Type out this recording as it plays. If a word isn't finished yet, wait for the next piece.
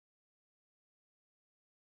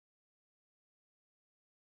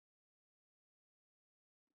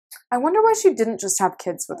I wonder why she didn't just have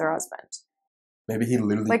kids with her husband. Maybe he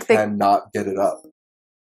literally cannot get it up.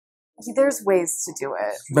 There's ways to do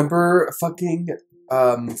it. Remember fucking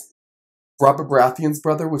Robert Baratheon's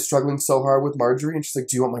brother was struggling so hard with Marjorie, and she's like,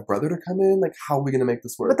 do you want my brother to come in? Like, how are we going to make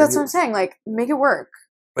this work? But that's what I'm saying. Like, make it work.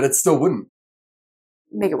 But it still wouldn't.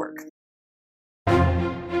 Make it work.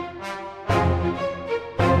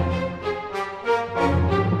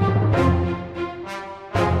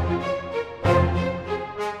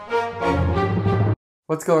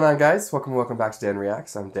 What's going on, guys? Welcome back to Dan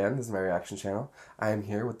Reacts. I'm Dan. This is my reaction channel. I am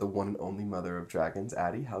here with the one and only mother of dragons,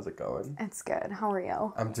 Addie. How's it going? It's good. How are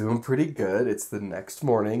you? I'm doing pretty good. It's the next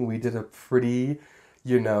morning. We did a pretty,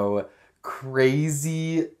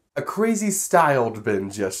 crazy styled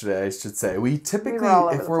binge yesterday, I should say. We typically,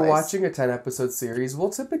 if we're watching a 10-episode series, we'll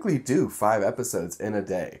typically do 5 episodes in a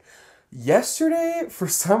day. Yesterday, for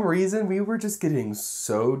some reason, we were just getting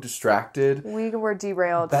so distracted. We were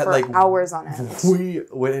derailed for hours on end. We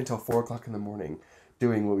went until 4 o'clock in the morning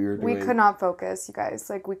doing what we were doing. We could not focus, you guys.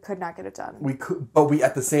 Like, we could not get it done. We could, but we,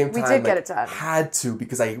 at the same time, we did get it done. Had to,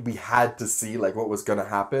 because we had to see, like, what was going to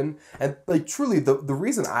happen. And, like, truly, the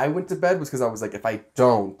reason I went to bed was because I was like, if I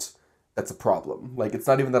don't, that's a problem. Like, it's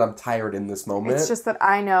not even that I'm tired in this moment. It's just that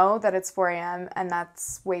I know that it's 4 a.m. and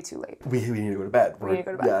that's way too late. We need to go to bed. We need to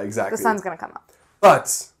go to bed. Yeah, exactly. The sun's going to come up.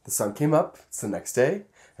 But the sun came up. It's the next day.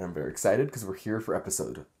 And I'm very excited because we're here for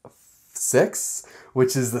episode 6,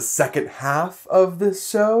 which is the second half of this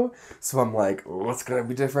show. So I'm like, what's going to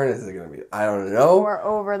be different? Is it going to be, I don't know. We're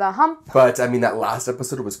over the hump. But, I mean, that last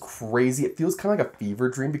episode was crazy. It feels kind of like a fever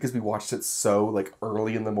dream because we watched it so, like,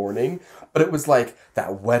 early in the morning. But it was like,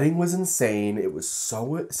 that wedding was insane. It was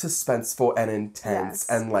so suspenseful and intense. Yes.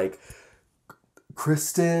 And, like,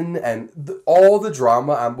 Kristen and all the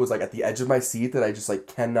drama, I was, like, at the edge of my seat that I just, like,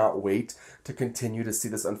 cannot wait to continue to see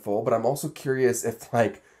this unfold. But I'm also curious if,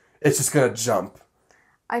 like, it's just going to jump.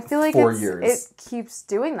 I feel like 4 years. It keeps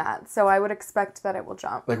doing that. So I would expect that it will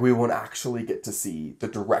jump. Like, we won't actually get to see the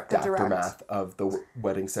direct aftermath of the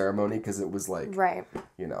wedding ceremony because it was like, right.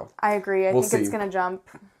 You know. I agree. I think it's going to jump.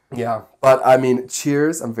 Yeah. But, I mean,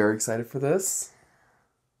 cheers. I'm very excited for this.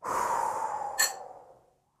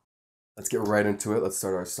 Let's get right into it. Let's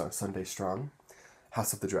start our Sunday strong.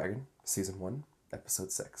 House of the Dragon, Season 1,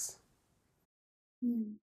 Episode 6.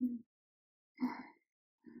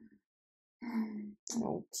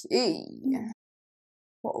 Okay.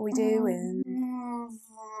 What are we doing?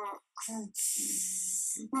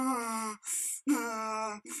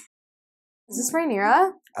 Is this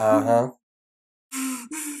Rhaenyra? Uh-huh.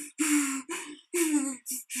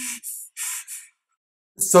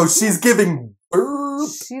 So she's giving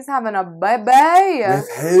birth. She's having a baby. With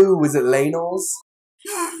who? Was it Laena's?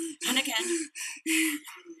 And again.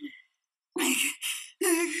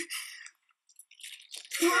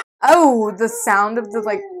 Oh, the sound of the,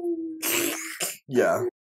 like... Yeah.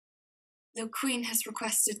 The Queen has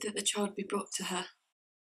requested that the child be brought to her.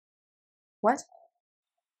 What?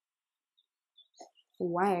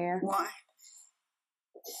 Why? Why?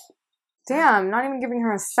 Damn, not even giving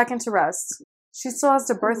her a second to rest. She still has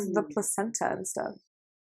to birth the placenta and stuff.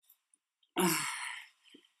 Like,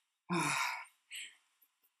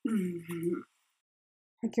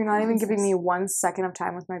 you're not even giving me 1 second of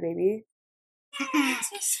time with my baby? The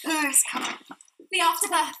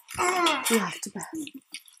afterbirth. The afterbirth.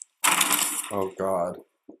 Oh, God.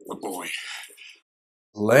 A boy.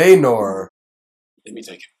 Laenor. Let me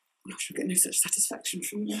take him. I shall get no such satisfaction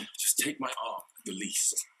from you. Just take my arm, at the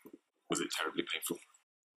least. Was it terribly painful?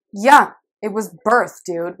 Yeah, it was birth,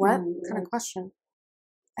 dude. What kind of question?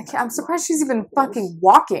 I'm surprised she's even fucking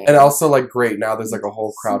walking. And also, like, great, now there's, like, a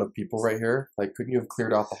whole crowd of people right here. Like, couldn't you have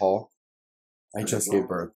cleared out the hall? I just gave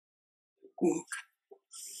birth. Walk.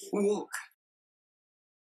 Walk.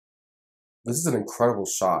 This is an incredible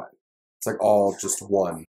shot. It's, like, all just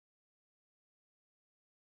one.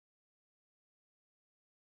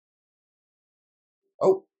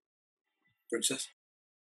 Oh. Princess?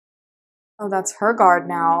 Oh, that's her guard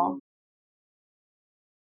now.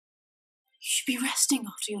 You should be resting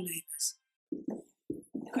after your labours.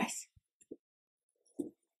 Grace.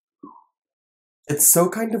 It's so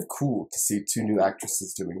kind of cool to see 2 new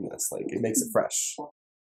actresses doing this. Like, it makes it fresh.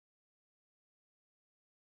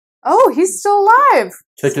 Oh, he's still alive.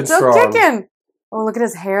 Kicking still strong. Kicking. Oh, look at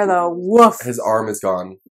his hair, though. Woof. His arm is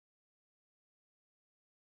gone.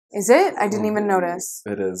 Is it? I didn't even notice.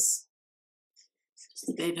 It is. Is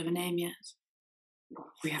the babe of a name yet?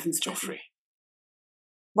 We haven't Joffrey.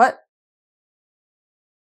 What?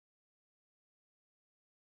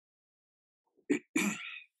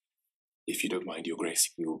 If you don't mind, Your Grace,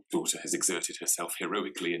 your daughter has exerted herself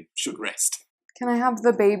heroically and should rest. Can I have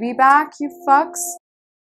the baby back, you fucks?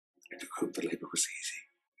 I do hope the labour was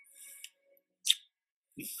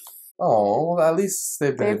easy. Oh, well, at least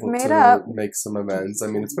they've been They've able made to up. make some amends. I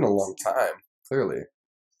mean, it's been a long time, clearly.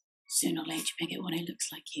 Sooner or later you may get one who looks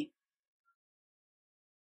like you.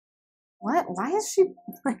 What? Why is she,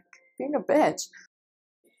 like, being a bitch?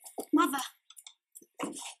 Mother!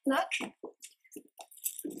 Look.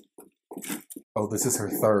 Oh, this is her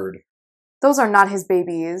third. Those are not his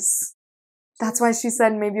babies. That's why she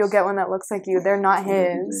said maybe you'll get one that looks like you. They're not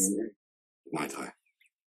his. Might I?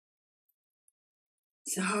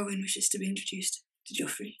 So Harwin wishes to be introduced to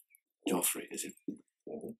Joffrey. Joffrey, is it?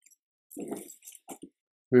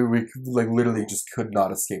 We like literally just could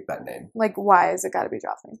not escape that name. Like, why has it got to be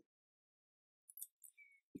Joffrey?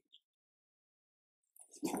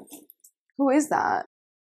 Who is that?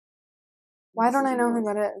 Why don't I know who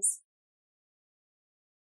that is?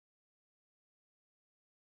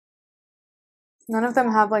 None of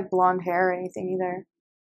them have, like, blonde hair or anything either.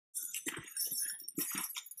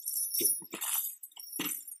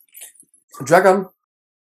 Dragon.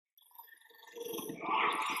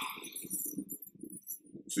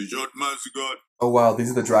 Oh wow, these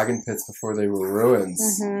are the dragon pits before they were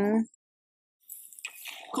ruins. Mm-hmm.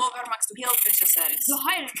 Kolgar magst du helt frischa säris. Så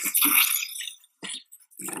här.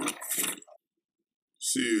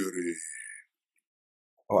 Siri.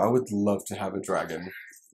 Oh, I would love to have a dragon.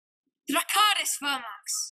 Drakaris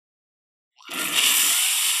förmax.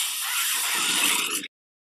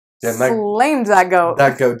 Damn, that, Flamed that goat.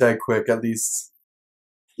 that goat died quick, at least.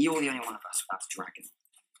 You're the only one of us without a dragon.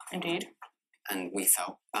 Indeed. And we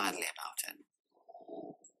felt badly about it.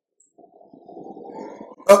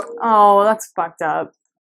 Oh, that's fucked up.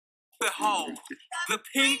 Behold, the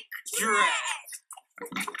pink dress.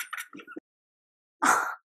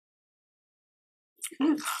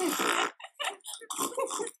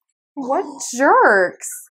 What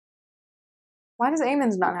jerks? Why does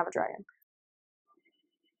Aemond not have a dragon?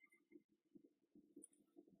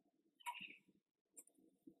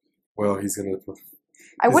 Well, he's gonna...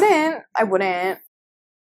 I wouldn't. Whatever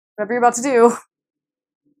you're about to do. I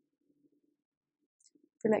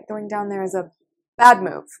feel like going down there is a bad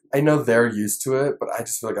move. I know they're used to it, but I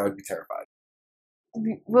just feel like I would be terrified.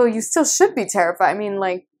 Well, you still should be terrified. I mean,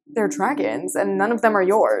 like, they're dragons, and none of them are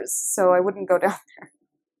yours, so I wouldn't go down there.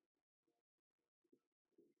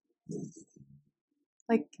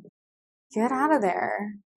 Like, get out of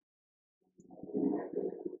there.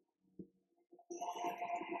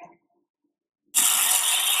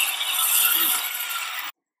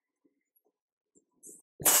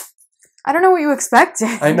 I don't know what you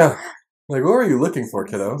expected. I know. Like, what were you looking for,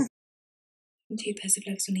 kiddo? 2 pairs of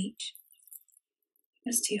legs on each.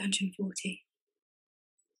 That's 240.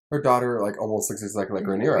 Her daughter, like, almost looks exactly like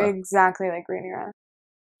Rhaenyra. Exactly like Rhaenyra.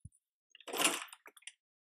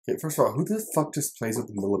 Okay, first of all, who the fuck just plays with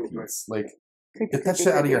the millipedes? Like, Creepy, get that creepy,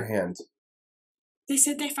 shit out of creepy. your hand. They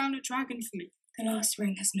said they found a dragon for me. The last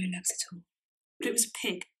ring has no legs at all. But it was a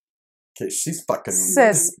pig. Okay, she's fucking...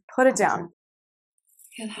 Sis, put it down.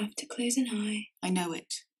 He'll have to close an eye. I know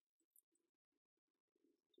it.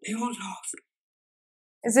 They all laughed.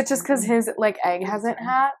 Is it just because his, like, egg hasn't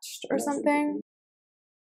hatched or something?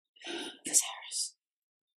 Viserys.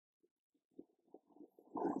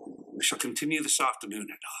 We shall continue this afternoon,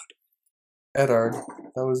 Eddard. Eddard.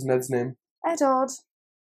 That was Ned's name. Eddard.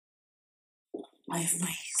 I have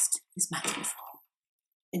raised this matter before,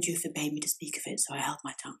 and you forbade me to speak of it, so I held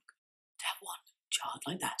my tongue. To have one child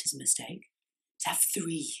like that is a mistake. To have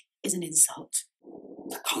 3 is an insult.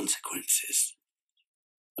 The consequences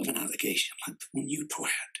of an allegation like the one you poured.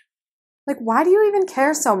 Like, why do you even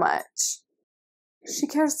care so much? She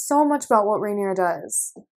cares so much about what Rhaenyra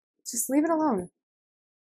does. Just leave it alone.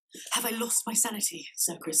 Have I lost my sanity,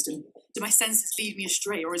 Sir Kristen? Do my senses lead me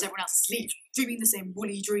astray, or is everyone else asleep, dreaming the same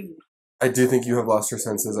woolly dream? I do think you have lost your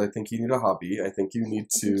senses. I think you need a hobby. I think you need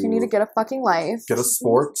to... You need to get a fucking life. Get a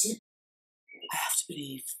sport. I have to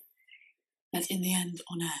believe that in the end,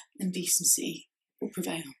 honour and decency will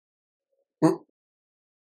prevail.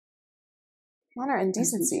 Honor and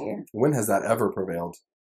decency. When has that ever prevailed?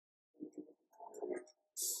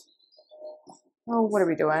 Oh, what are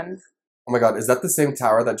we doing? Oh my god, is that the same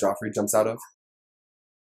tower that Joffrey jumps out of?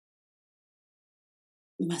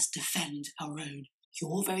 We must defend our own.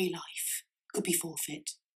 Your very life could be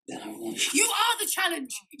forfeit. Then I want You are the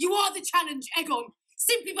challenge! You are the challenge, Aegon!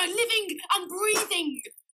 Simply by living and breathing!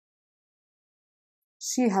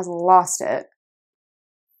 She has lost it.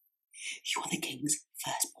 You are the king's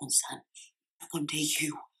firstborn son. And one day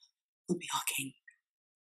you will be our king.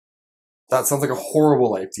 That sounds like a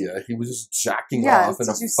horrible idea. He was just jacking Yeah, off in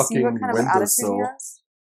a did you see what fucking kind of attitude he windowsill. has?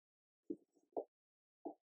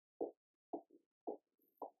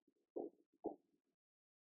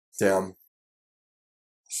 Damn.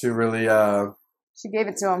 She really, She gave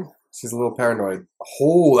it to him. she's a little paranoid.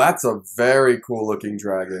 Oh, that's a very cool looking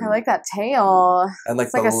dragon. I like that tail. And like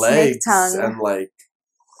It's like the a snake legs tongue. and like,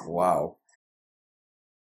 wow.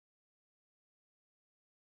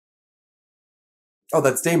 Oh,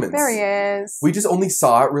 that's Damon's. There he is. We just only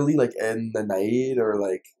saw it really like in the night, or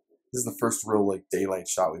like this is the first real like daylight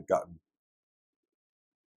shot we've gotten.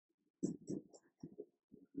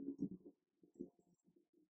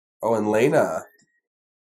 Oh, and Laena.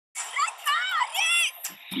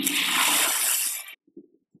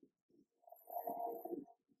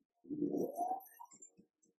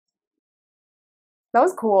 That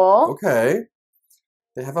was cool. Okay.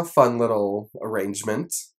 They have a fun little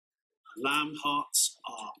arrangement. Lamb hearts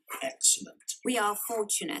are excellent. We are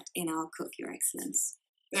fortunate in our cook, Your Excellence.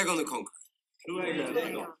 Aegon the Conqueror.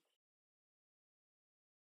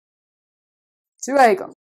 To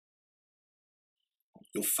Aegon.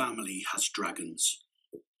 Your family has dragons.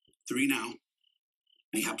 3 now,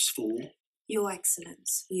 mayhaps 4. Your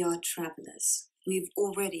Excellence, we are travellers. We've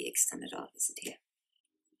already extended our visit here.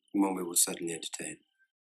 One we will certainly entertain.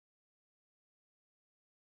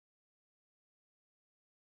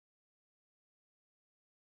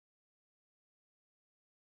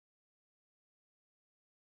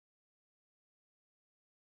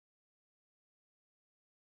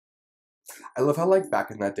 I love how like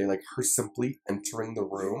back in that day, like her simply entering the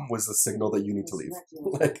room was the signal that you need to leave.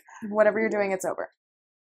 Like, Whatever you're doing, it's over.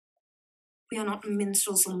 We are not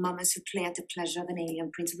minstrels or mummers who play at the pleasure of an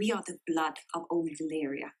alien prince. We are the blood of old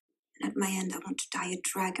Valyria. And at my end, I want to die a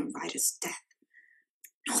dragon rider's death.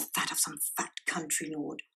 Not that of some fat country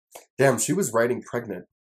lord. damn, she was writing pregnant.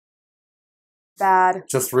 Bad.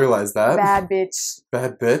 Just realized that. Bad bitch.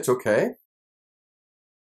 Bad bitch, okay.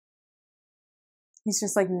 He's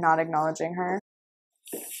just like not acknowledging her.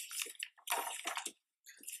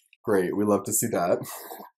 Great, we love to see that.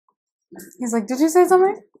 He's like, did you say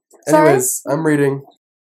something? Sorry? Anyways, I'm reading.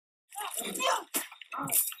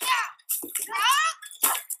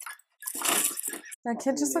 That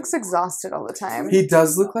kid just looks exhausted all the time. He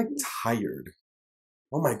does look like tired.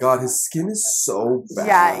 Oh my god, his skin is so bad.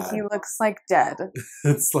 Yeah, he looks like dead.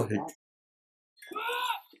 It's like...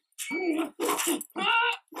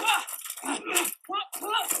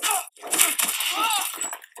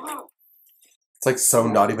 It's like so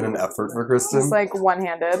not even an effort for Kristen. He's like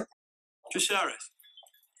one-handed. Jacaerys.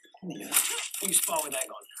 You spar with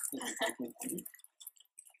Aegon.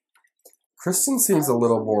 Kristen seems a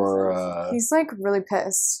little more He's like really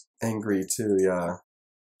pissed. angry too, yeah.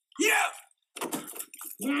 Yeah!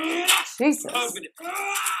 Jesus. Open it.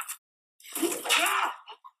 Stay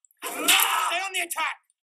on the attack!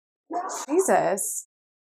 Jesus.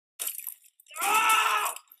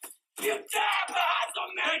 You damn hands on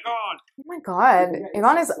Aegon! Oh my god.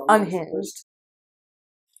 Aegon is unhinged.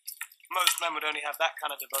 Most men would only have that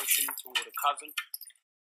kind of devotion toward a cousin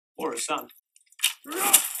or a son.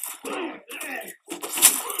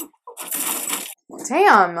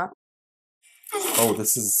 Damn. Oh,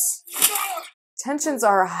 this is... Tensions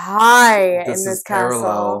are high This in this is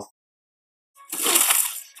parallel.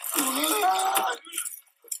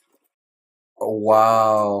 Oh,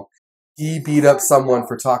 wow. He beat up someone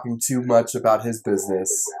for talking too much about his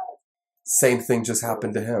business. Same thing just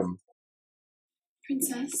happened to him.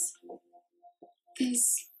 Princess,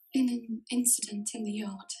 there's been an incident in the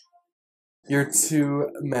yard. Your 2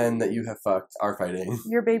 men that you have fucked are fighting.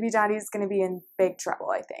 Your baby daddy's gonna be in big trouble,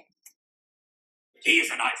 I think. He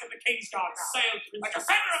is a knight of the King's Guard, sailed like a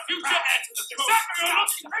feather of future heir to the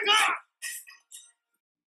throne.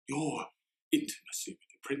 Your intimacy with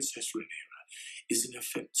the Princess Rhaenyra is an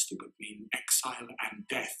offence that would mean exile and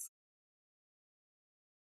death.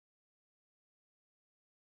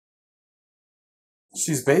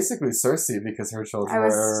 She's basically Cersei because her children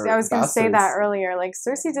I was gonna say that bastards. earlier. Like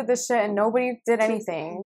Cersei did this shit and nobody did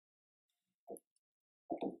anything.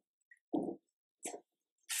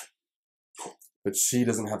 But she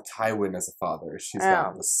doesn't have Tywin as a father. She's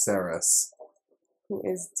got Viserys. Who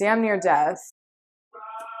is damn near death.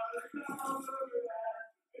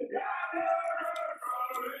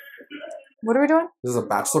 What are we doing? This is a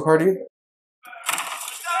bachelor party?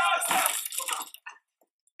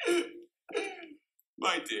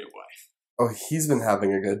 My dear wife. Oh, he's been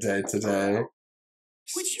having a good day today.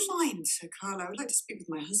 Would you mind, Sir Carlo? I would like to speak with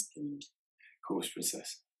my husband. Of course,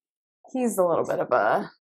 Princess. He's a little bit of a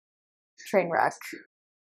train wreck.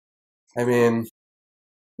 I mean,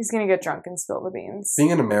 He's gonna get drunk and spill the beans. being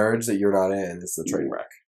in a marriage that you're not in is a train wreck.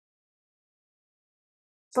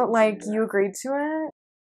 But like, you agreed to it?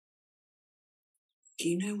 Do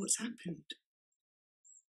you know what's happened?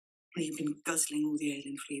 Well, you've been guzzling all the ale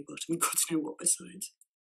in Fleabot, and God to know what besides.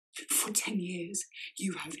 For 10 years,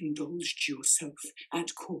 you have indulged yourself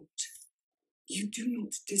at court. You do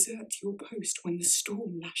not desert your post when the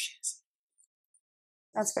storm lashes.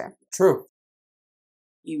 That's fair. True.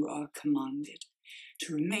 You are commanded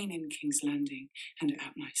to remain in King's Landing and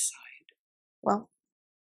at my side. Well,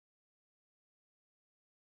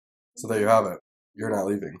 So there you have it. You're not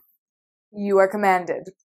leaving. you are commanded.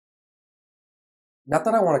 Not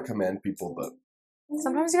that I want to command people, but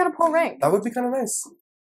Sometimes you gotta pull rank. that would be kind of nice.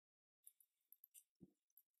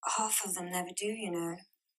 Half of them never do, you know.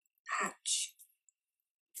 Hatch.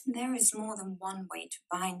 There is more than one way to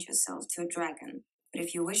bind yourself to a dragon, but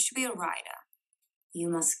if you wish to be a rider, you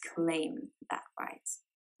must claim that right.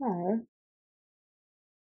 Oh.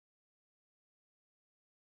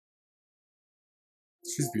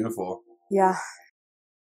 She's beautiful. Yeah.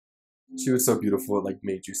 She was so beautiful it like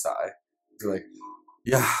made you sigh. You're like,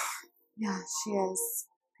 yeah. Yeah, she is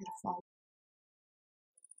beautiful.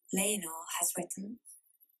 Laena has written,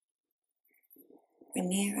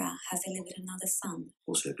 Rhaenyra has delivered another son.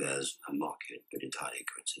 Also bears a marked but entirely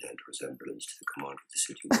coincidental resemblance to the commander of the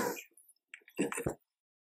city watch.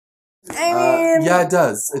 I mean, Yeah, it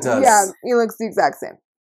does. It does. yeah, he looks the exact same.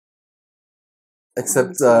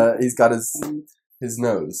 Except he's got his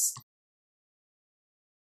nose.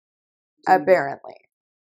 Apparently.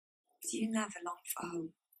 You never long for home.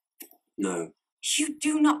 No, You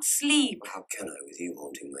do not sleep. how can I with you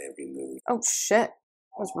haunting my every move? Oh shit.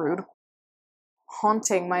 That was rude.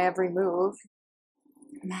 Haunting my every move.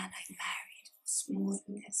 The man I married was more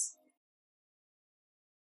than this.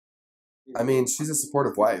 I mean, she's a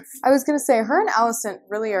supportive wife. I was gonna say, her and Alicent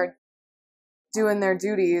really are doing their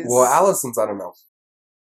duties. Well, Alicent's, I don't know.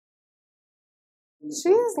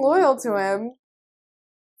 She's loyal to him.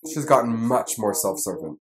 She's gotten much more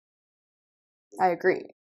self-serving. I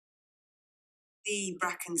agree. The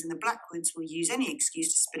Brackens and the Blackwoods will use any excuse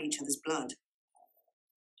to spill each other's blood.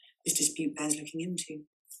 This dispute bears looking into.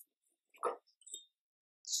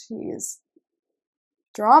 Jeez.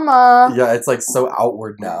 Drama. Yeah, it's like so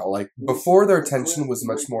outward now. Like before, their tension was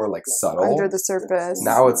much more like subtle. Under the surface.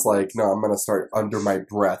 Now it's like, no, I'm gonna start under my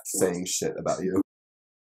breath saying shit about you.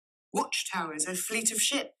 Watchtowers, a fleet of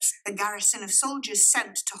ships, a garrison of soldiers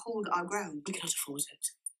sent to hold our ground. We cannot afford it.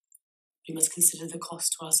 We must consider the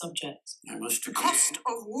cost to our subjects. I must The agree. cost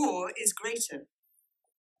of war is greater.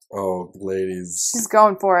 Oh, ladies. She's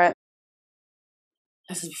going for it.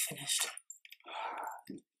 Let us be finished.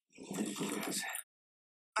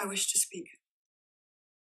 I wish to speak.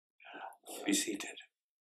 Be seated.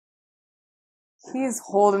 He's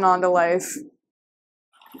holding on to life.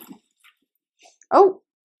 Oh.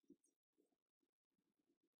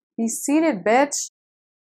 Be seated, bitch.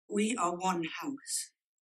 We are one house.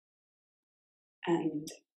 And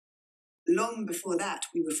long before that,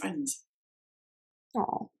 we were friends.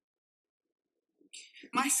 Oh.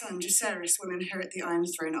 My son, Jacaerys, will inherit the Iron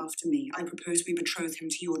Throne after me. I propose we betroth him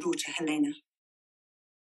to your daughter, Helena.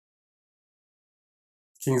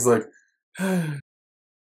 King's like, Like,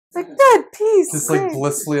 good, peace. just like great.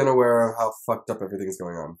 blissfully unaware of how fucked up everything's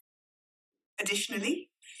going on. Additionally,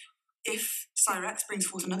 if Syrax brings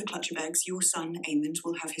forth another clutch of eggs, your son, Aemond,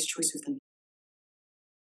 will have his choice of them.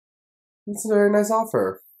 It's a very nice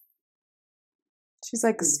offer. She's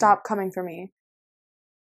like, stop coming for me.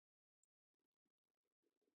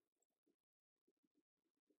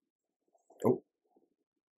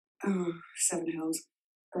 Oh, 7 hells.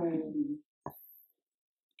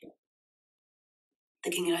 The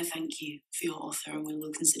king and I thank you for your offer, and we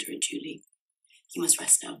will consider it duly. You must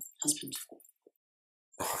rest now, husband.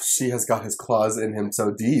 Oh, she has got his claws in him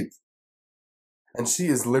so deep. And she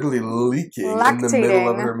is literally leaking in the middle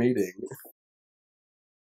of Lactating. her meeting.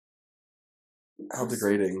 How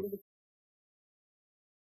degrading.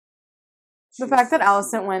 The fact that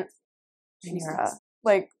Alicent went, Rhaenyra,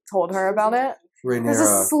 like, told her about it. There's a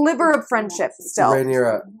Rhaenyra, sliver of friendship still.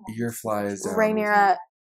 Rhaenyra, your fly is down. Rhaenyra,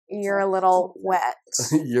 you're a little wet.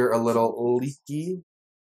 You're a little leaky.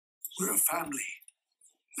 We're a family.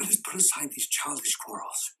 Let us put aside these childish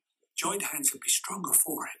quarrels. Joined hands will be stronger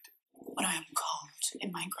for it. When I am cold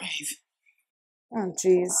in my grave. Oh,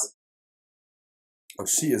 jeez. Oh,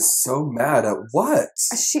 she is so mad at what?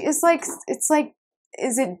 She is like, it's like,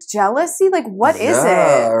 is it jealousy? Like, what is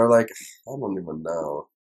Yeah, it? or like, I don't even know.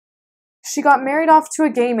 She got married off to a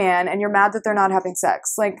gay man and you're mad that they're not having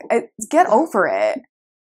sex. Like, get over it.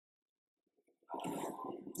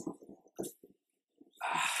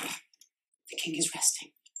 The king is resting.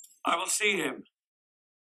 I will see him.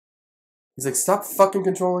 He's like, stop fucking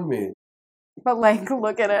controlling me. But, like,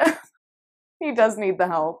 look at it. He does need the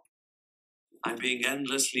help. I'm being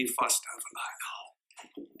endlessly fussed over, Lionel.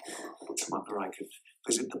 Mother, I could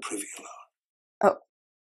visit the privy alone. Oh.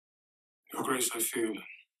 Your Grace, I feel.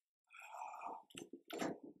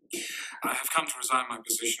 I have come to resign my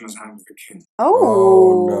position as Hand of the King.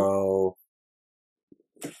 Oh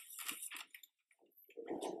no.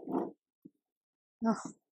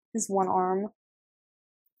 Ugh, his one arm.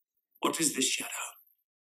 What is this shadow?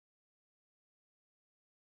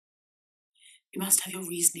 You must have your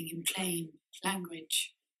reasoning in plain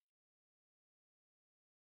language.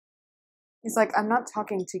 He's like, I'm not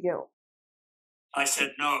talking to you. I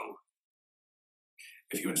said no.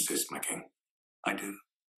 If you insist, my king. I do.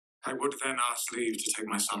 I would then ask leave to take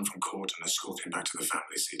my son from court and escort him back to the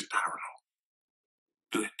family seat at Harrenhal.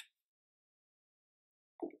 Do it.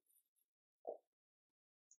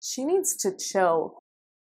 She needs to chill.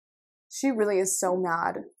 She really is so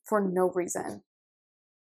mad for no reason.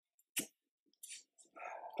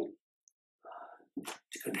 You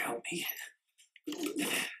can help me.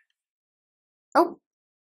 Oh.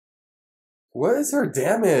 What is her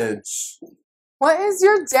damage? What is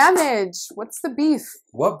your damage? What's the beef?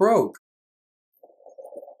 What broke?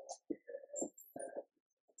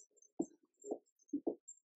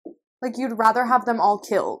 Like, you'd rather have them all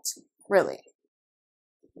killed, really.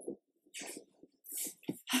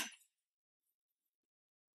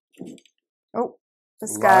 Oh,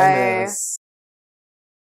 this guy. Linus.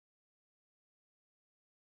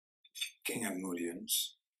 King had an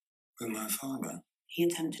audience with my father. He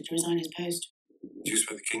attempted to resign his post. Do you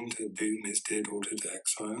expect the king to doom his dear daughter to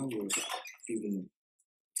exile, or even...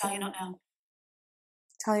 Tell you not now.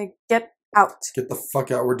 Tell you, get out. Get the fuck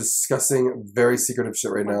out. We're discussing very secretive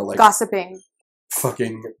shit right now. Like Gossiping.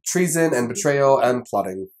 fucking treason and betrayal and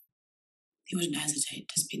plotting. He wouldn't hesitate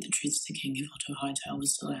to speak the truth to the king if Otto Hightower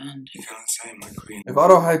was still at hand. You cannot say, my queen. If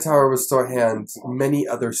Otto Hightower was still at hand, many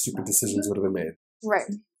other stupid decisions would have been made. Right.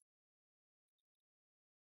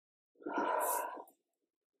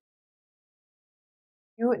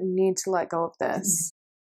 You need to let go of this.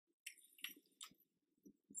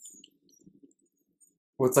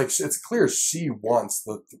 Well, it's like, it's clear she wants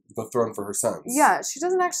the throne for her sons. Yeah, she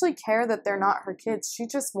doesn't actually care that they're not her kids. She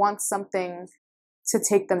just wants something to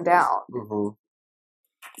take them down. Mm-hmm.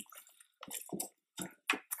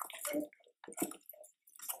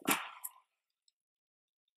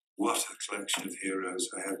 What a collection of heroes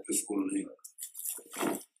I have before me.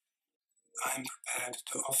 I am prepared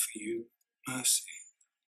to offer you mercy.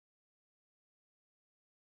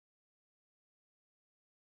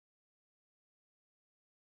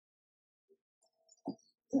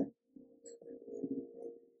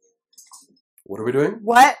 What are we doing?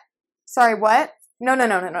 What? Sorry, what? No.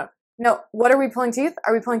 No, what are we pulling teeth?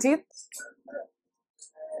 Are we pulling teeth?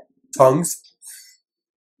 Tongues?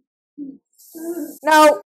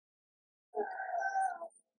 No.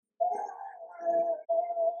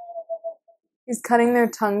 He's cutting their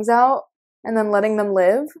tongues out and then letting them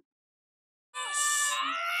live.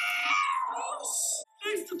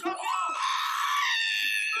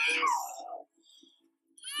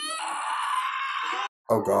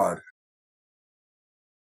 Oh god.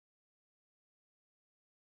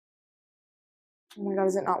 Oh my god,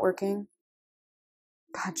 is it not working?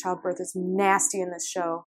 God, childbirth is nasty in this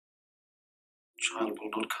show. Child will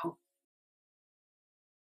not come.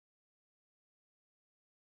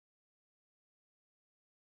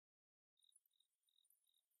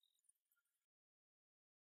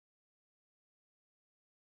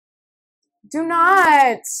 Do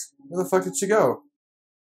not! Where the fuck did she go?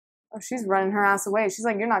 Oh, she's running her ass away. She's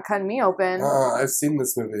like, you're not cutting me open. I've seen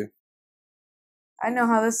this movie. I know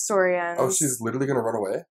how this story ends. Oh, she's literally gonna run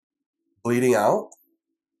away? Bleeding out?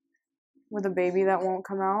 With a baby that won't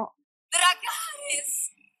come out.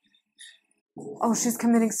 Dracarys! Oh, she's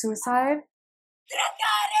committing suicide?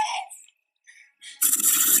 Dracarys!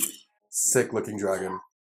 Sick looking dragon.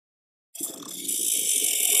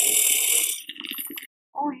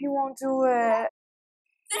 Oh, he won't do it.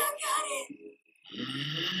 Dracarys!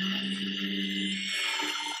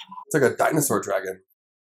 It's like a dinosaur dragon.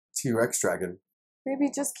 T-Rex dragon.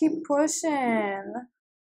 Baby, just keep pushing.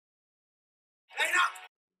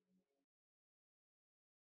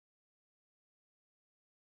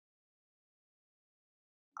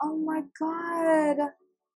 Oh my god.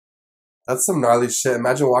 That's some gnarly shit.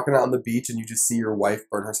 Imagine walking out on the beach and you just see your wife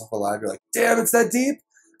burn herself alive. You're like, damn, it's that deep?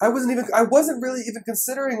 I wasn't really even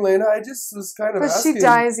considering Laena. I just was kind of But asking. she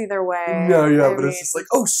dies either way. No, yeah, I but it's just like,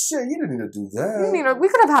 oh shit, you didn't need to do that. we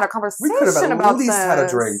could have had a conversation We could have about at least had a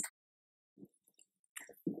drink.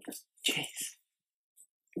 Chase.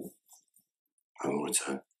 I will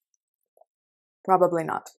return. Probably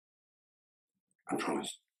not. I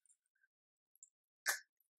promise.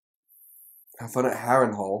 Have fun at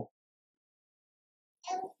Harrenhal.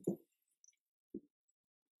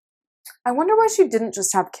 I wonder why she didn't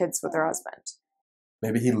just have kids with her husband.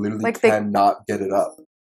 Maybe he literally Like, cannot get it up.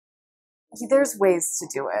 There's ways to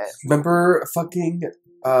do it. Remember fucking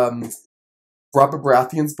Robert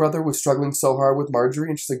Baratheon's brother was struggling so hard with Marjorie,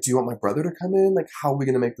 and she's like, do you want my brother to come in? Like, how are we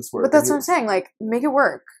going to make this work? But that's what I'm saying. Like, make it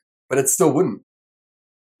work. But it still wouldn't.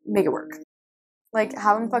 Make it work. Like,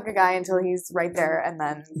 have him fuck a guy until he's right there, and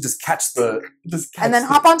then... and then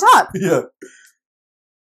hop on top. Yeah.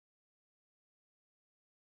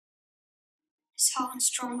 Is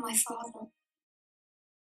Strong my father?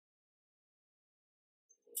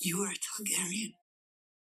 You are a Targaryen.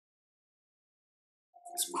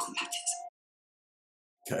 As well that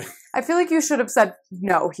is. Okay. I feel like you should have said,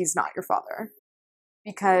 no, he's not your father.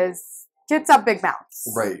 Because kids have big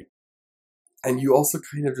mouths. Right. And you also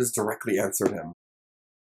kind of just directly answered him.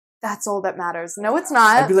 That's all that matters. No, it's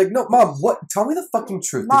not. I'd be like, no, Mom, what? Tell me the fucking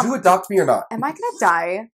truth. Mom, did you adopt me or not? Am I gonna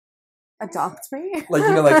die? Adopt me? Like,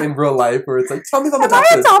 you know, like in real life, where it's like, tell me if I'm Am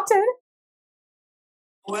adopted. I adopted?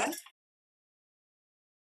 What?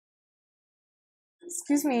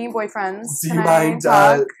 Excuse me, boyfriends. Do Can you I mind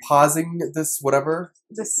talk? pausing this whatever?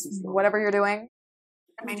 This whatever you're doing?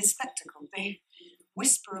 I made a spectacle. They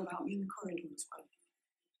whisper about me in the corridors. Well,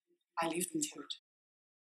 I leave them to it.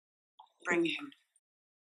 Bring him.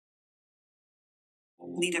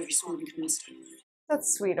 Lead every sword we can muster.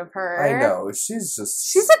 That's sweet of her. I know. She's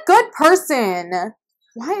a good person.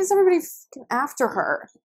 Why is everybody fucking after her?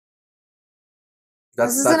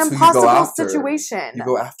 This is an impossible situation. You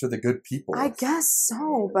go after the good people. I guess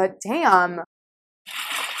so, but damn.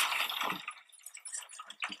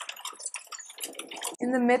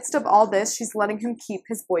 In the midst of all this, she's letting him keep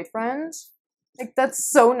his boyfriend. Like, that's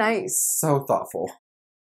so nice. So thoughtful.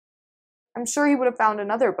 I'm sure he would have found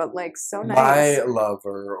another, but like, so nice. My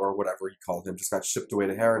lover, or whatever he called him, just got shipped away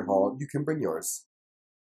to Harrenhal. You can bring yours.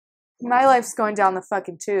 My life's going down the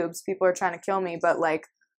fucking tubes. People are trying to kill me, but like,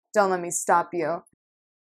 don't let me stop you.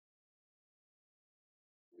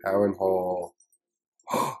 Harrenhal.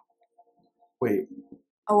 Wait.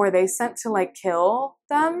 Oh, were they sent to like kill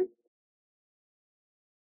them?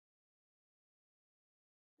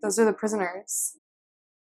 Those are the prisoners.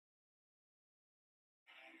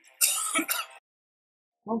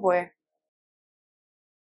 Oh boy.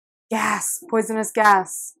 Gas! Poisonous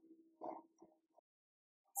gas.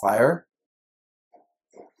 Fire?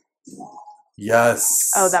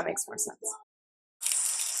 Yes. Oh, that makes more sense.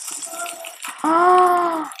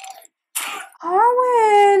 Ah!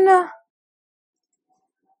 Harwin!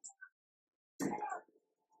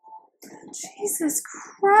 Jesus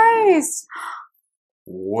Christ!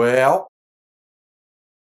 Well,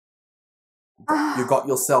 Ah. you got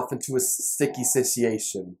yourself into a sticky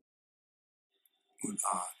situation. We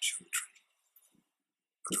are children,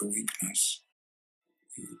 but a weakness.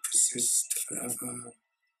 You persist forever.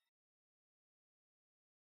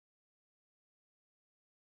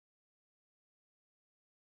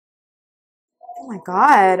 Oh my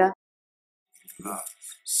god. Love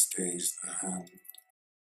stays the hand.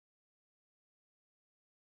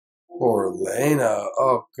 Poor Laena.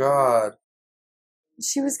 Oh god.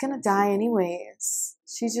 She was gonna die anyways.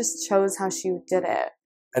 She just chose how she did it.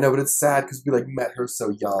 I know, but it's sad because we like met her so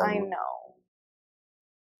young. I know.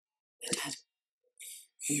 Dad,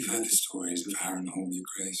 You've heard the stories of Harrenhal, Your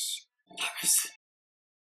Grace. Paris.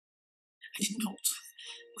 I did not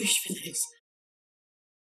wish for this.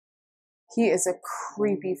 He is a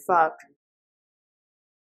creepy fuck.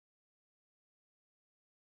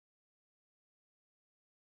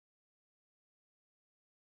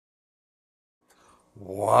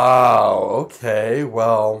 Wow. Okay.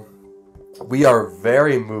 Well, we are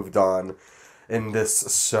very moved on in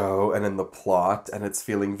this show and in the plot, and it's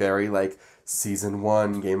feeling very like season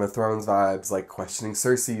 1 Game of Thrones vibes, like questioning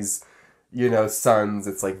Cersei's, sons.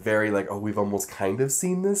 It's like very like, oh, we've almost kind of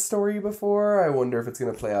seen this story before. I wonder if it's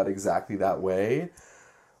going to play out exactly that way.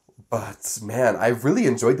 But man, I really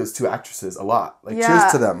enjoyed those two actresses a lot. Like,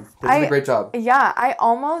 cheers to them. They did a great job. Yeah,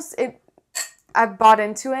 I've bought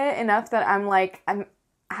into it enough that I'm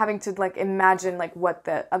having to like imagine like what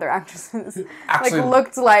the other actresses actually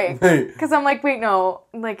looked like, because I'm like, wait, no,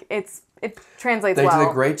 like it translates well. They did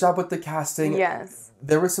a great job with the casting. Yes.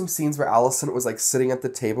 There were some scenes where Alicent was like sitting at the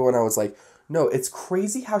table, and I was like, no, it's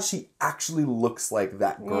crazy how she actually looks like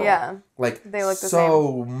that girl. Yeah. Like, they look the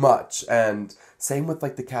so much. And same with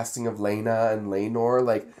like the casting of Laena and Laenor.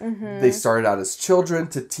 Like, they started out as children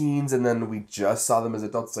to teens, and then we just saw them as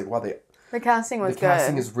adults. It's like, wow, the casting was good. The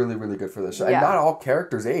casting is really, really good for this show. Yeah. And not all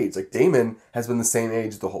characters age. Like, Daemon has been the same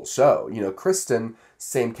age the whole show. Kristen,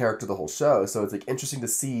 same character the whole show. So it's, like, interesting to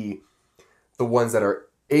see the ones that are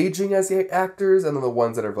aging as the actors, and then the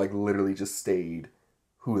ones that have like literally just stayed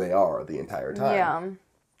who they are the entire time. Yeah.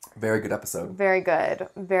 Very good episode. Very good.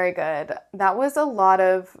 Very good. That was a lot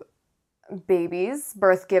of babies,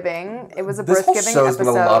 birth giving. It was a birth giving episode. This whole show's been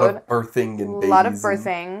a lot of birthing and babies. A lot of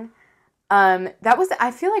birthing.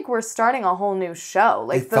 I feel like we're starting a whole new show.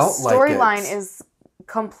 Like the storyline is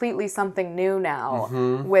completely something new now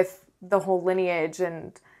with the whole lineage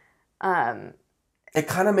and it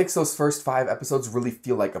kind of makes those first 5 episodes really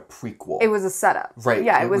feel like a prequel. It was a setup. Right.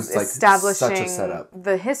 Yeah, it was like establishing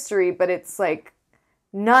the history, but it's like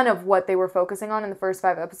none of what they were focusing on in the first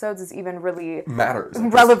 5 episodes is even really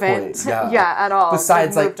relevant. Yeah, at all.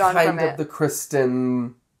 Besides like kind of the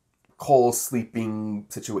Kristen Cole sleeping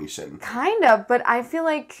situation. Kind of, but I feel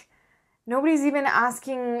like nobody's even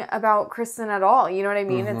asking about Kristen at all. You know what I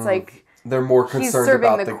mean? It's like they're more concerned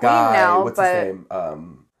about the guy. Now, what's his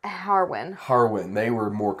name? Harwin. They were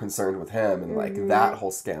more concerned with him and like that whole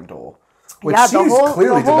scandal. Which she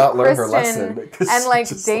clearly did not learn her lesson. And like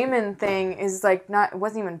Damon thing is like it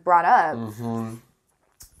wasn't even brought up.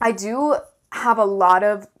 I do have a lot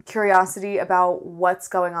of curiosity about what's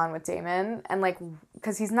going on with Damon and like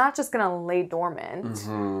because he's not just gonna lay dormant.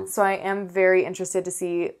 So I am very interested to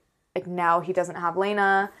see like now he doesn't have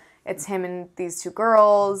Laena. It's him and these 2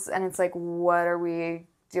 girls, and it's like, what are we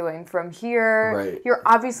doing from here? Right. You're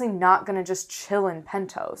obviously not gonna just chill in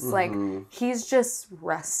Pentos. Like he's just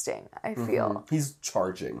resting, I feel. He's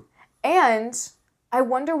charging. And I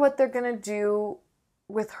wonder what they're gonna do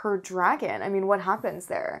with her dragon. I mean, what happens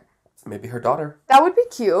there? Maybe her daughter. That would be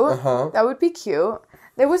cute. That would be cute.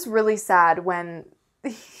 It was really sad when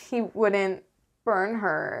he wouldn't burn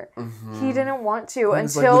her. He didn't want to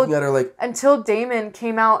until Damon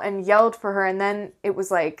came out and yelled for her, and then it was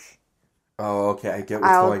like, oh, okay, I get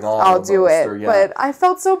what's going on. I'll do it. But I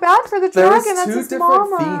felt so bad for the dragon. That's his mama. There's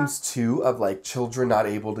 2 different themes, too, of, like, children not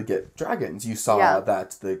able to get dragons. You saw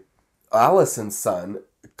that the Alicent's son,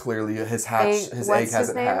 clearly his egg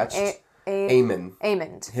hasn't hatched.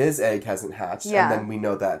 Aemond. His egg hasn't hatched. Yeah. And then we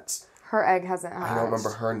know that... her egg hasn't hatched. I don't remember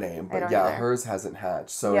her name, but hers hasn't hatched.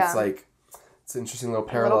 So it's like... It's an interesting little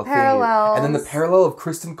parallel thing. And then the parallel of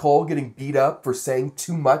Kristen Cole getting beat up for saying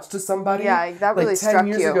too much to somebody. Yeah, that really struck you. Like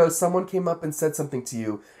 10 years ago, someone came up and said something to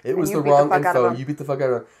you. It was the wrong info. You beat the fuck out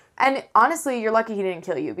of him. And honestly, you're lucky he didn't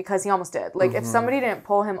kill you because he almost did. Like, if somebody didn't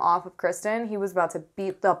pull him off of Kristen, he was about to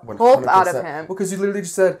beat the pulp out of him. Well, because you literally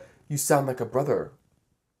just said, you sound like a brother.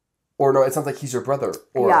 Or no, it sounds like he's your brother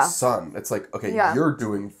or a son. It's like, okay, you're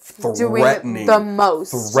doing threatening the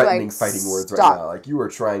most threatening fighting words right now. Like you are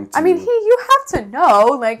trying to. I mean, you have to know,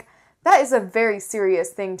 like that is a very serious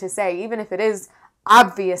thing to say, even if it is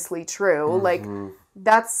obviously true. Like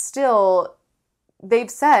that's still they've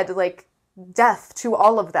said like death to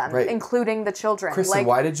all of them, including the children. Kristen, like,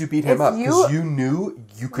 why did you beat him up? Because you knew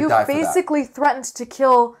you could die for that. You basically threatened to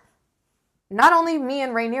kill not only me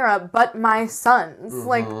and Rhaenyra, but my sons.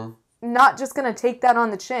 Like. Not just gonna take that on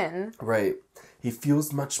the chin. Right. He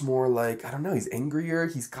feels much more like, I don't know, he's angrier.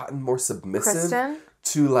 He's gotten more submissive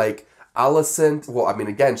to like Alicent. Well, I mean,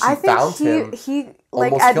 again, she found him. He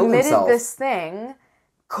like admitted this thing,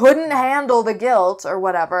 couldn't handle the guilt or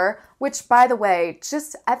whatever. Which, by the way,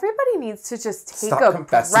 just everybody needs to just take Stop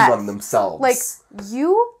confessing breath. On themselves. Like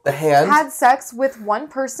you had sex with one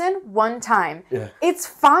person one time. Yeah. It's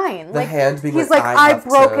fine. The hand being he's like I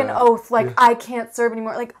broke an oath. Like I can't serve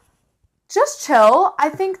anymore. Like. Just chill. I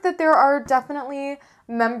think that there are definitely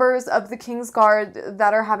members of the Kingsguard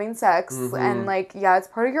that are having sex. And, like, yeah, it's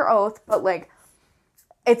part of your oath. But, like,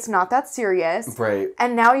 it's not that serious. Right.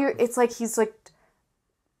 And now it's like he's, like,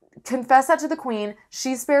 confessed that to the queen.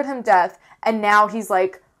 She spared him death. And now he's,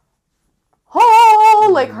 like,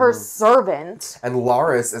 like, her servant. And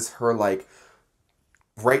Laris is her, like...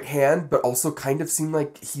 right hand, but also kind of seemed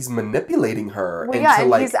like he's manipulating her. Well, yeah,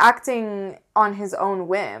 and he's acting on his own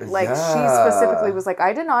whim. Like, she specifically was like,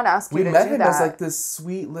 I did not ask you to do that. We met him as, like, this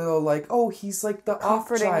sweet little, like, oh, he's, like, the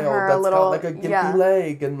off-child that's got, like, a gimpy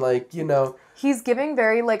leg, and, like, you know. He's giving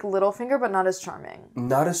very, like, Littlefinger, but not as charming.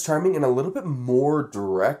 Not as charming, and a little bit more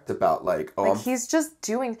direct about, like, oh, like, he's just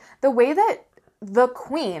doing... The way that the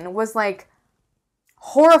queen was, like,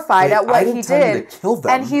 horrified at what he did. To kill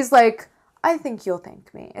them. And he's like... I think you'll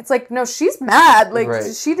thank me. It's like, no, she's mad. Like,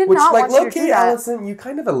 she did not want you to do that. Alicent, you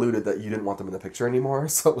kind of alluded that you didn't want them in the picture anymore.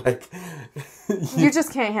 So, like... you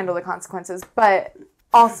just can't handle the consequences. But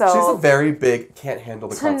also... she's a very big, can't handle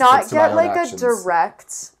the consequences to not get, like, actions. A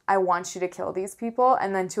direct, I want you to kill these people,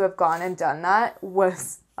 and then to have gone and done that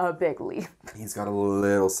was a big leap. He's got a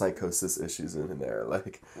little psychosis issues in there,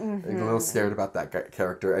 like a little scared about that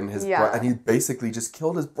character, and his and he basically just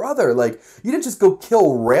killed his brother. Like, you didn't just go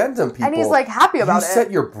kill random people, and he's like happy about it. You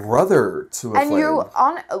set your brother to a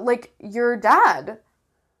flame. Your dad.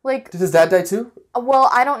 Like, did his dad die too? Well,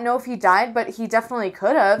 I don't know if he died, but he definitely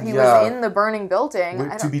could have. He was in the burning building.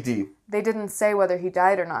 TBD. They didn't say whether he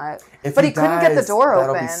died or not. But he couldn't get the door open.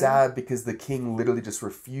 That'll be sad because the king literally just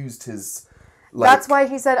refused his... That's why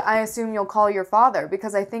he said, I assume you'll call your father.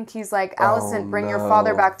 Because I think he's like, Alicent, bring your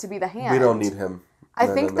father back to be the hand. We don't need him. I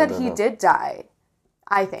think that he did die.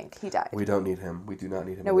 I think he died. We don't need him. We do not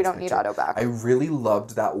need him. No, we don't need Otto back. I really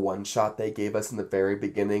loved that one shot they gave us in the very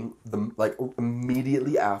beginning.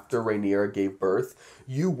 Immediately after Rhaenyra gave birth,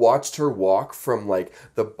 you watched her walk from like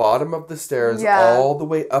the bottom of the stairs all the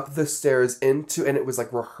way up the stairs into, and it was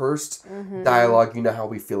like rehearsed dialogue. You know how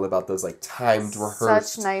we feel about those like timed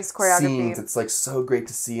rehearsed such nice choreography scenes. It's like so great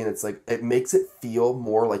to see, and it's like it makes it feel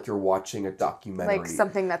more like you're watching a documentary, like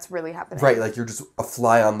something that's really happening. Right, like you're just a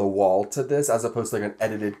fly on the wall to this, as opposed to like an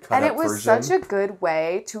edited cut. And it was such a good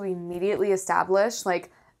way to immediately establish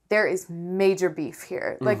like there is major beef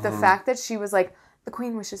here. Like the fact that she was like, the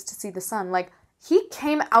queen wishes to see the sun. Like, he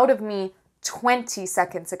came out of me 20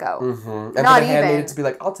 seconds ago. And not the handmaid to be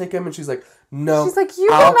like, I'll take him, and she's like, no. She's like,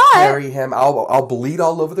 I'll carry him. I'll bleed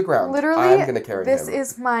all over the ground. Literally, I'm gonna carry him. This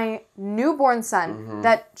is my newborn son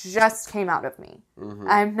that just came out of me.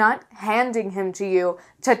 I'm not handing him to you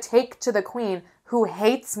to take to the queen who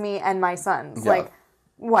hates me and my sons. Yeah. Like,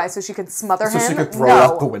 why? So she can smother him? So she could throw it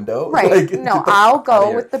out the window? Right. No, I'll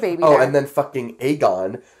go with the baby. Oh, and then fucking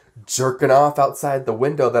Aegon jerking off outside the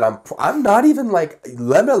window that I'm not even like,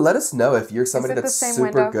 let us know if you're somebody that's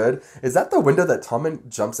super good. Is that the window that Tommen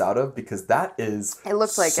jumps out of? Because that is it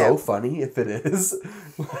looks like so funny if it is.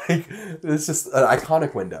 Like, it's just an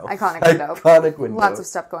iconic window. Iconic window. Lots of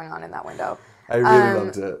stuff going on in that window. I really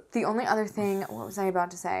loved it. The only other thing, what was I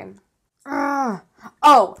about to say?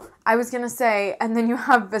 Oh, I was gonna say, and then you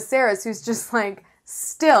have Viserys, who's just like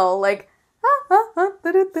still like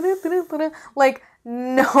like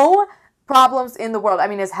no problems in the world. I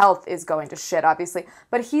mean, his health is going to shit, obviously,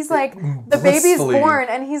 but he's like, the baby's born,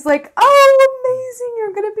 and he's like, oh, amazing,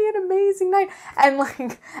 you're gonna be an amazing night. And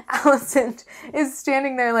like Alicent is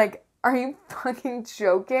standing there like, are you fucking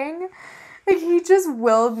joking? Like, he just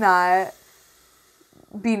will not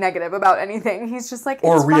be negative about anything. He's just like, it's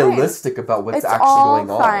or realistic fine. about what's it's actually all going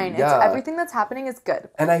on. Fine. Yeah. Everything that's happening is good.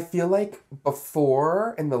 And I feel like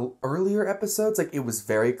before, in the earlier episodes, like, it was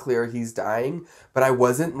very clear he's dying, but I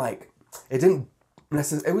wasn't like, it didn't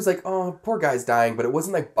necessarily, it was like, oh, poor guy's dying, but it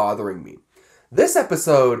wasn't like bothering me. This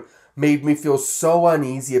episode made me feel so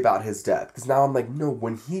uneasy about his death, because now I'm like, no,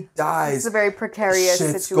 when he dies, it's a very precarious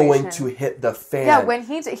shit's situation. Going to hit the fan. Yeah, when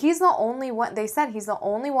he's the only one, they said he's the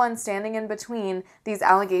only one standing in between these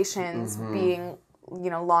allegations being,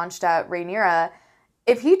 launched at Rhaenyra.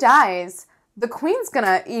 If he dies, the queen's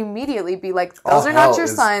gonna immediately be like, those are not your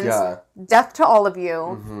sons. Yeah. Death to all of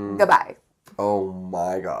you. Goodbye. Oh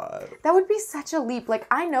my god. That would be such a leap. Like,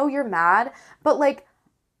 I know you're mad, but like,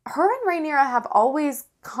 her and Rhaenyra have always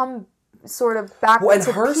come sort of back to peace.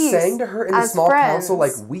 And her saying to her in the small council,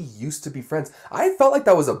 like, we used to be friends. I felt like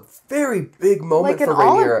that was a very big moment for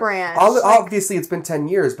Rhaenyra. Branch. Obviously, it's been 10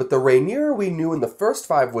 years, but the Rhaenyra we knew in the first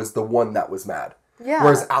 5 was the one that was mad. Yeah.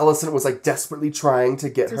 Whereas Alicent was like desperately trying to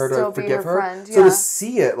get her to forgive her. Friend, yeah. So to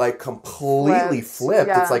see it like completely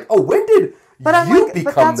flipped, it's like, oh, when did you become the victim?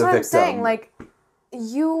 But that's what I'm saying. Like,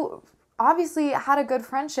 you obviously had a good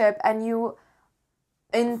friendship, and you,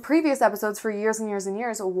 in previous episodes for years and years and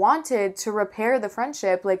years, wanted to repair the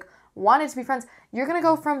friendship, like, wanted to be friends. You're going to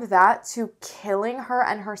go from that to killing her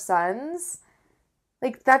and her sons?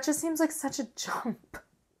 Like, that just seems like such a jump.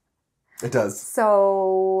 It does.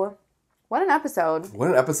 So, what an episode. What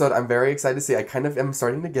an episode. I'm very excited to see. I kind of am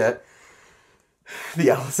starting to get the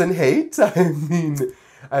Alicent hate. I mean,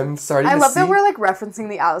 I'm starting to see. I love that we're like referencing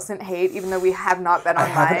the Alicent hate, even though we have not been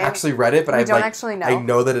online. I haven't actually read it, but I don't actually know. I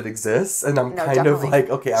know that it exists, and I'm kind of like,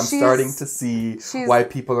 okay, I'm starting to see why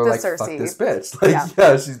people are like, fuck this bitch. Like,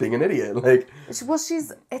 yeah, she's being an idiot. Like, well,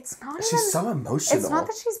 she's so emotional. It's not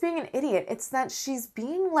that she's being an idiot. It's that she's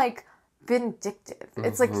being like vindictive.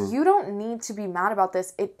 It's like, you don't need to be mad about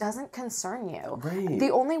this. It doesn't concern you. Right.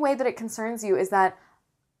 The only way that it concerns you is that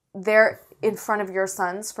they're in front of your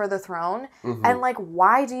sons for the throne. And like,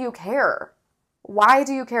 why do you care? Why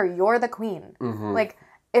do you care? You're the queen. Like,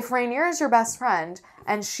 if Rhaenyra is your best friend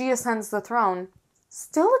and she ascends the throne,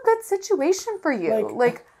 still a good situation for you.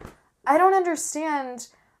 Like I don't understand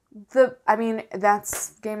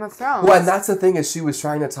That's Game of Thrones. Well, and that's the thing, is she was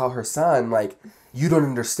trying to tell her son, like, you don't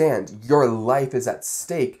understand. Your life is at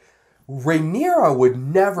stake. Rhaenyra would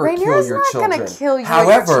never kill your children. Rhaenyra's not going to kill you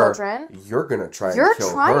However, and your children. You're going to try and You're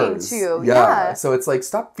kill trying hers. to, yeah. So it's like,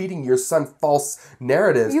 stop feeding your son false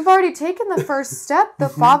narratives. You've already taken the first step. The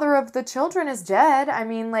father of the children is dead. I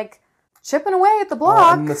mean, like, chipping away at the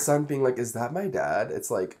block. And the son being like, is that my dad?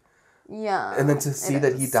 It's like... Yeah. And then to see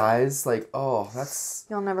that he dies, like, oh, that's...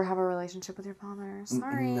 You'll never have a relationship with your father.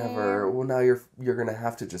 Sorry. Never. Well, now you're going to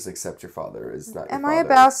have to just accept your father is not your Am father. I a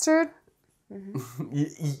bastard? Mm-hmm.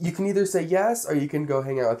 You can either say yes, or you can go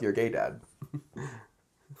hang out with your gay dad.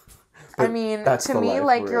 I mean, to me,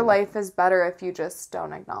 like, your life is better if you just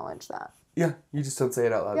don't acknowledge that. Yeah, you just don't say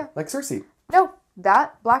it out loud. Yeah. Like Cersei. No,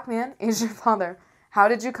 that black man is your father. How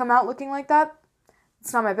did you come out looking like that?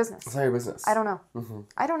 It's not my business. It's not your business. I don't know. Mm-hmm.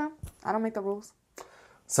 I don't know. I don't make the rules.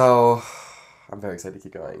 So, I'm very excited to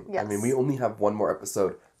keep going. Yes. I mean, we only have one more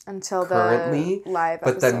episode until currently, the live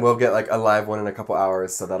but episode. then we'll get like a live one in a couple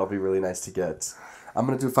hours, so that'll be really nice to get. I'm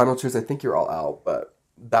going to do final cheers. I think you're all out, but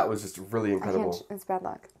that was just really incredible. It's bad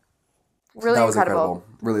luck. Really that was incredible.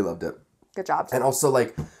 Really loved it. Good job. And also,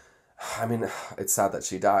 like, I mean, it's sad that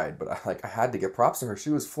she died, but I had to give props to her. She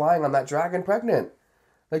was flying on that dragon pregnant.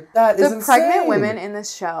 Like, that is insane. The pregnant women in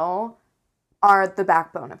this show are the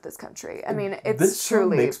backbone of this country. I mean, it's this show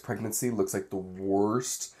truly... makes pregnancy looks like the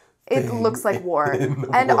worst It looks like war. And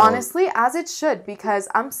world. Honestly, as it should, because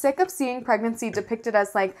I'm sick of seeing pregnancy depicted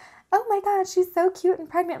as like, oh my god, she's so cute and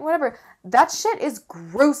pregnant, whatever. That shit is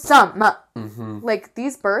gruesome. Mm-hmm. Like,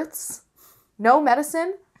 these births, no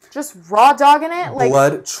medicine, just raw dogging it. Like,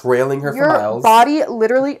 blood trailing her for miles. Your body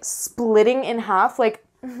literally splitting in half. Like,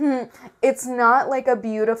 it's not like a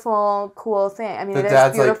beautiful, cool thing. I mean, it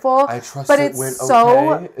is beautiful, like, I trust but it it's went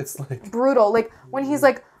so okay. It's like brutal. Like, when he's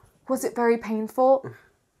like, was it very painful?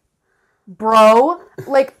 Bro,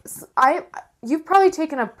 like, you've probably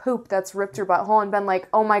taken a poop that's ripped your butthole and been like,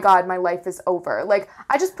 oh my god, my life is over. Like,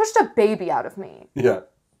 I just pushed a baby out of me. Yeah.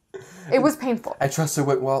 It was painful. I trust it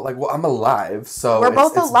went well. Like, well, I'm alive, so we're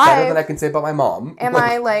both alive. It's better than I can say about my mom. Am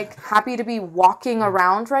I, like, happy to be walking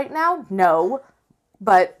around right now? No.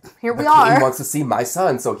 But here we are. Queen wants to see my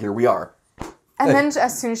son, so here we are. And then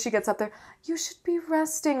as soon as she gets up there, you should be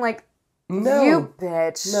resting. Like, no. You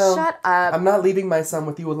bitch. No. Shut up. I'm not leaving my son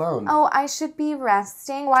with you alone. Oh, I should be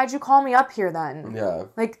resting? Why'd you call me up here then? Yeah.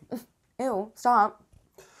 Like, ew, stop.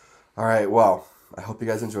 All right, well, I hope you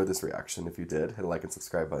guys enjoyed this reaction. If you did, hit a like and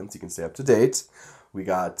subscribe button so you can stay up to date. We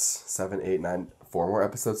got 7, 8, 9, 4 more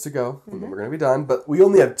episodes to go, and then we're going to be done. But we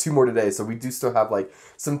only have 2 more today, so we do still have, like,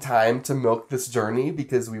 some time to milk this journey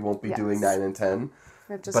because we won't be doing 9 and 10.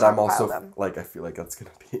 But I'm also, like, I feel like that's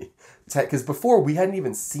going to be... Because before, we hadn't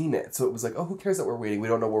even seen it. So it was like, oh, who cares that we're waiting? We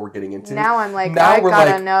don't know what we're getting into. Now I'm like, I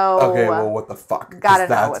gotta know. Okay, well, what the fuck?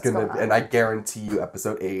 Gotta know what's going on. And I guarantee you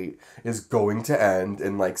episode 8 is going to end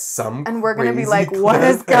in, like, some And we're going to be like, what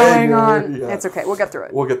is going on? Yeah. It's okay. We'll get through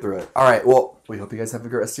it. We'll get through it. All right, well, we hope you guys have a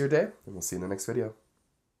great rest of your day. And we'll see you in the next video.